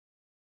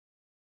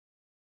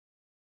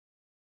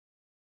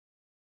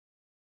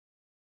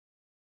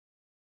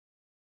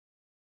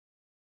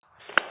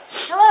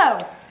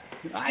Hello.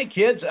 Hi,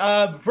 kids.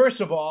 First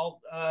of all,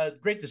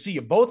 great to see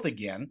you both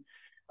again.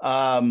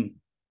 Um,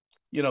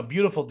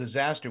 Beautiful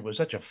Disaster was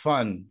such a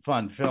fun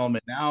film,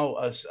 and now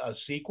a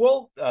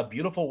sequel, A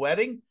Beautiful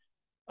Wedding.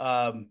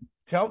 Um,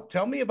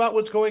 tell me about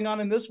what's going on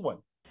in this one.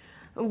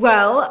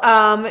 Well,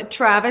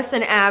 Travis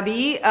and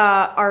Abby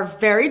are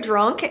very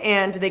drunk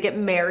and they get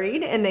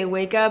married and they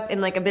wake up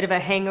in like a bit of a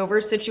hangover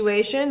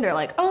situation. They're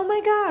like, oh my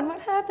God,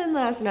 what happened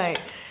last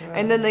night?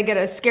 And then they get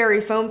a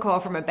scary phone call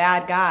from a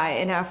bad guy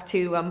and have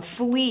to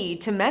flee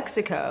to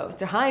Mexico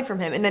to hide from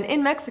him. And then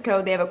in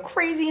Mexico, they have a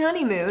crazy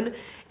honeymoon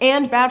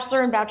and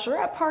bachelor and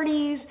bachelorette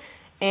parties,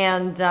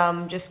 and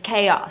just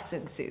chaos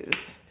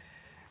ensues.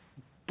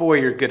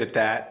 Boy, you're good at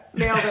that.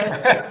 Nailed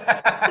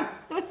it.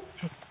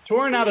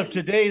 Torn out of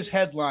today's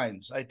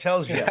headlines, I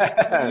tells you.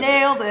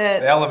 Nailed The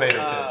it. elevator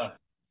Uh, pitch.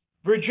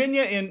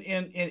 Virginia,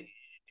 in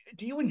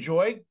do you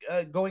enjoy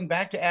going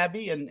back to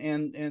Abby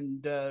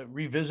and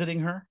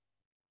revisiting her?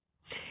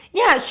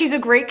 Yeah, she's a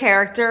great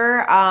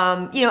character.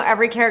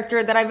 Every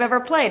character that I've ever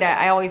played,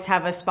 I always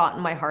have a spot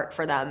in my heart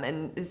for them,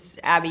 and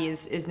Abby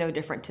is no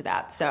different to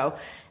that. So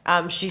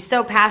she's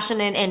so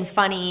passionate and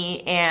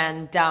funny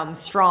and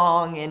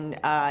strong, and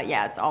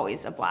yeah, it's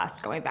always a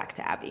blast going back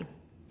to Abby.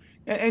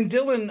 And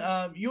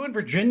Dylan, you and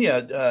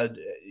Virginia,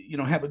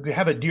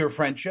 have a dear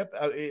friendship.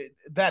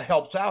 That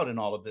helps out in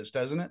all of this,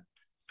 doesn't it?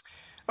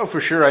 Oh,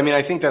 for sure. I mean,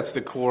 I think that's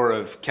the core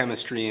of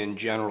chemistry in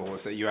general,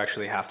 is that you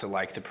actually have to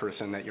like the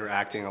person that you're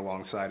acting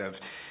alongside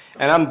of.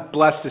 And I'm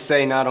blessed to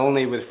say not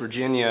only with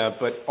Virginia,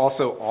 but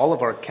also all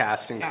of our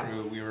cast and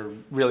crew we were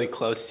really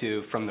close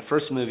to from the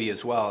first movie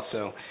as well.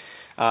 So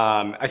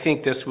I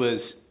think this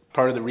was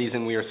part of the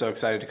reason we were so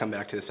excited to come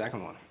back to the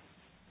second one.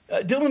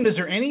 Dylan, is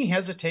there any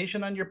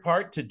hesitation on your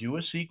part to do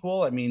a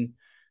sequel? I mean,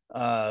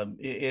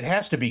 it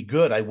has to be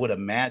good, I would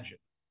imagine.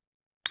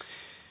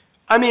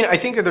 I mean, I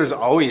think that there's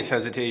always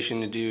hesitation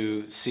to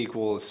do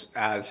sequels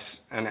as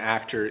an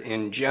actor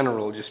in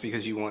general, just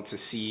because you want to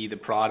see the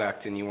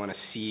product and you want to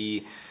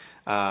see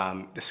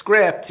the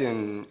script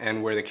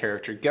and where the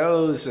character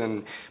goes.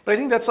 But I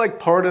think that's like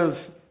part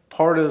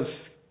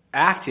of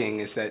acting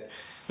is that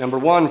number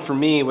one, for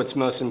me, what's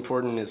most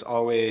important is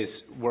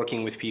always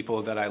working with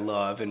people that I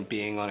love and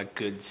being on a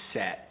good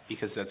set,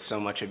 because that's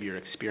so much of your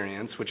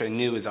experience, which I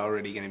knew is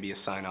already going to be a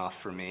sign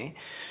off for me.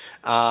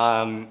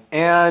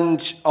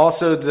 And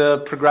also the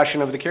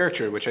progression of the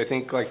character, which I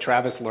think like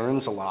Travis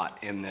learns a lot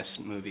in this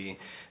movie.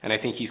 And I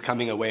think he's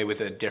coming away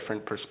with a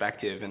different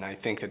perspective. And I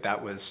think that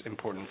that was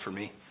important for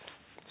me.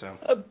 So.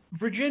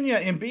 Virginia,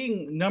 in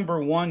being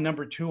number one,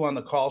 number two on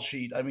the call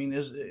sheet, I mean,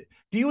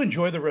 do you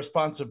enjoy the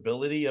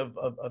responsibility of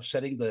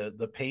setting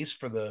the pace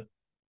for the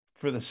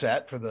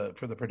set for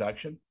the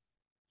production?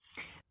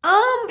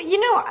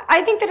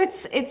 I think that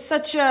it's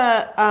such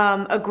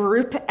a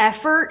group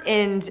effort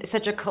and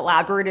such a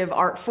collaborative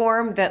art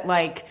form that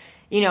like,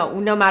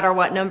 no matter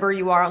what number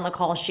you are on the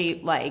call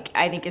sheet, like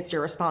I think it's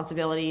your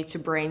responsibility to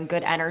bring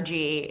good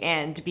energy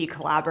and to be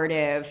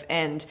collaborative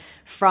and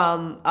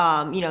from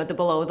the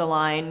below the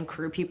line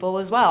crew people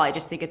as well. I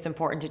just think it's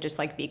important to just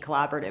like be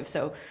collaborative.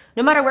 So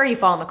no matter where you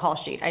fall on the call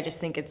sheet, I just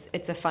think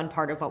it's a fun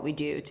part of what we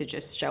do to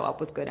just show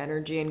up with good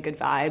energy and good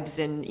vibes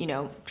and,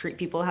 treat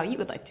people how you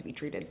would like to be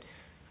treated.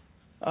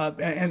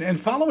 And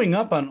following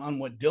up on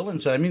what Dylan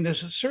said, I mean,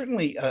 there's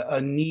certainly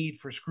a need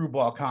for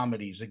screwball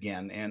comedies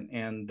again.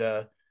 And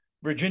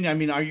Virginia, I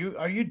mean, are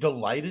you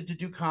delighted to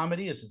do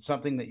comedy? Is it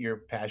something that you're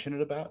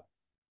passionate about?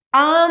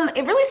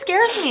 It really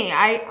scares me.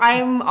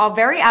 I'm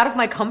very out of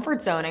my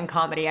comfort zone in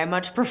comedy. I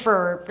much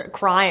prefer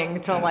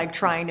crying to like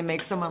trying to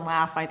make someone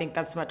laugh. I think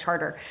that's much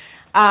harder.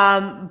 What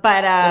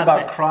about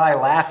But cry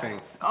laughing?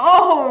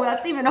 oh,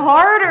 that's even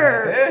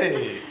harder.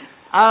 Hey.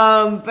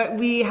 But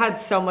we had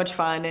so much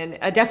fun,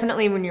 and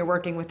definitely when you're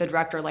working with a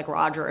director like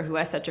Roger, who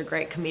has such a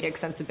great comedic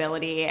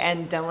sensibility,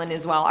 and Dylan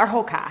as well, our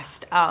whole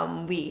cast,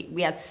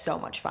 we had so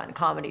much fun.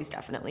 Comedy's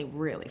definitely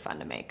really fun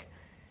to make.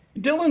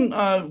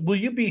 Dylan, will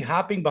you be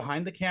hopping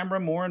behind the camera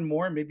more and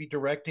more, maybe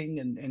directing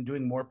and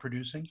doing more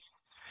producing?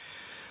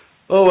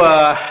 Oh,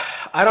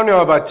 I don't know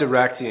about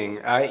directing.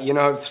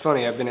 It's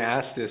funny. I've been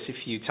asked this a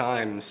few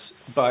times,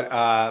 but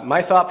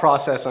my thought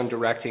process on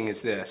directing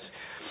is this.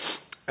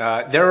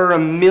 There are a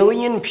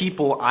million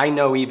people I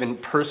know, even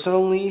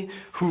personally,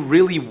 who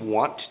really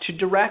want to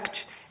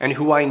direct and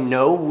who I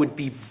know would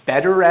be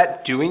better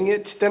at doing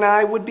it than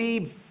I would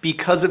be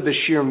because of the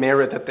sheer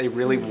merit that they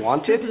really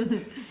want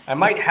it. I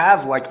might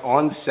have like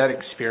on-set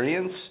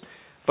experience,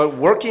 but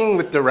working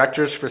with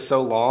directors for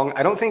so long,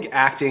 I don't think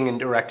acting and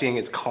directing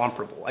is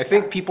comparable. I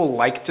think people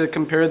like to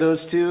compare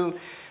those two,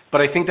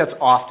 but I think that's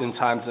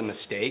oftentimes a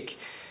mistake.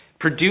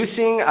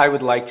 Producing, I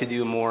would like to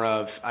do more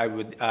of. I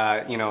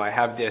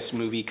have this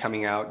movie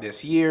coming out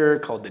this year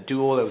called The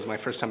Duel. That was my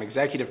first time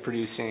executive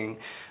producing,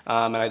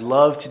 and I'd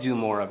love to do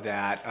more of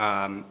that.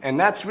 And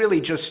that's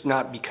really just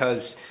not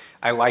because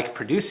I like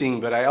producing,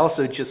 but I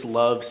also just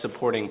love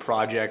supporting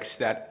projects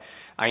that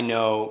I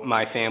know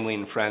my family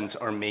and friends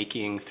are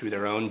making through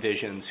their own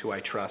visions, who I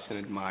trust and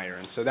admire.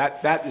 And so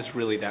that is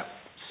really that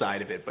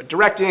side of it. But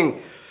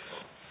directing,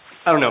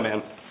 I don't know,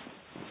 man.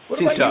 What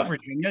Seems about you, tough.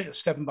 Virginia,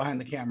 stepping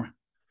behind the camera?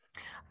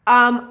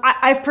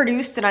 I've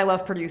produced and I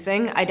love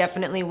producing. I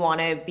definitely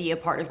want to be a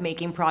part of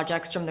making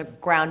projects from the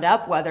ground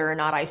up, whether or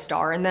not I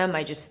star in them.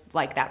 I just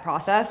like that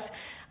process.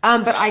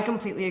 But I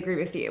completely agree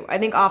with you. I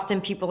think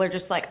often people are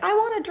just like, I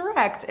want to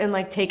direct and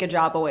like take a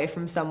job away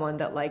from someone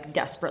that like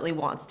desperately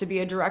wants to be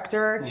a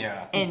director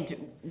Yeah. and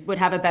would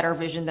have a better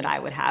vision than I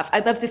would have.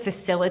 I'd love to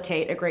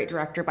facilitate a great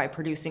director by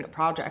producing a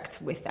project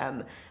with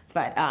them,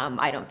 but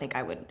I don't think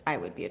I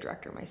would be a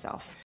director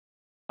myself.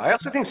 I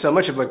also think so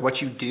much of like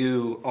what you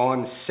do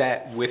on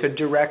set with a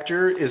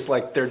director is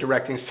like their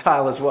directing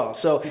style as well.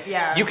 So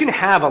Yeah. you can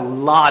have a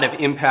lot of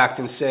impact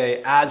and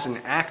say as an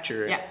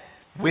actor Yeah.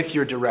 with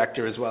your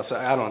director as well. So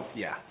I don't,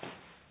 yeah.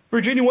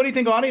 Virginia, what do you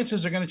think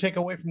audiences are going to take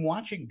away from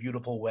watching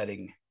Beautiful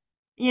Wedding?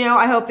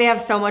 I hope they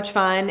have so much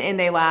fun and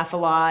they laugh a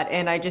lot.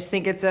 And I just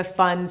think it's a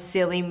fun,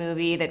 silly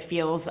movie that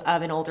feels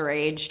of an older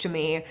age to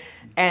me.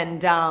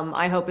 And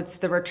I hope it's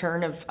the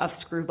return of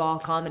screwball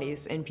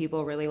comedies and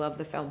people really love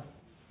the film.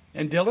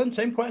 And Dylan,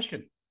 same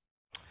question.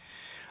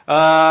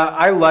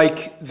 I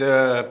like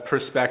the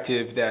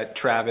perspective that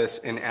Travis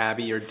and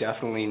Abby are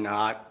definitely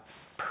not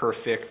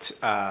perfect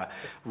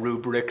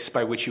rubrics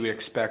by which you would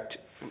expect,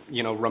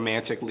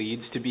 romantic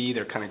leads to be.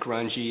 They're kind of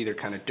grungy, they're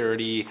kind of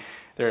dirty,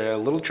 they're a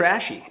little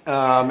trashy.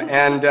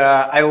 And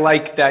I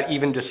like that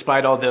even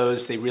despite all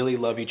those, they really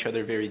love each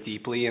other very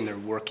deeply and they're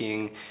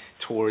working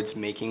towards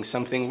making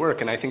something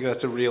work. And I think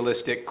that's a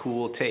realistic,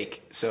 cool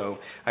take. So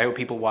I hope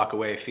people walk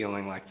away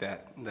feeling like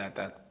that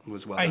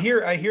was well I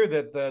done. hear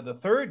that the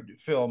third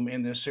film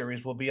in this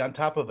series will be on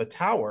top of a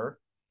tower.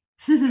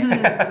 Oh,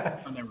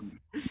 never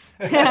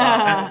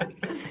mind.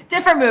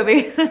 Different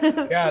movie.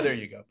 Yeah, there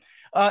you go.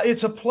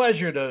 It's a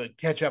pleasure to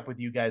catch up with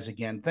you guys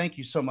again. Thank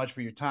you so much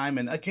for your time.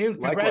 And again,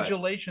 Likewise.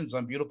 congratulations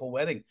on Beautiful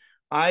Wedding.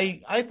 I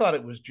thought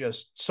it was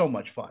just so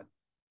much fun.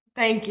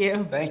 Thank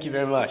you. Thank you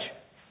very much.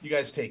 You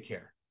guys take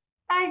care.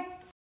 Bye.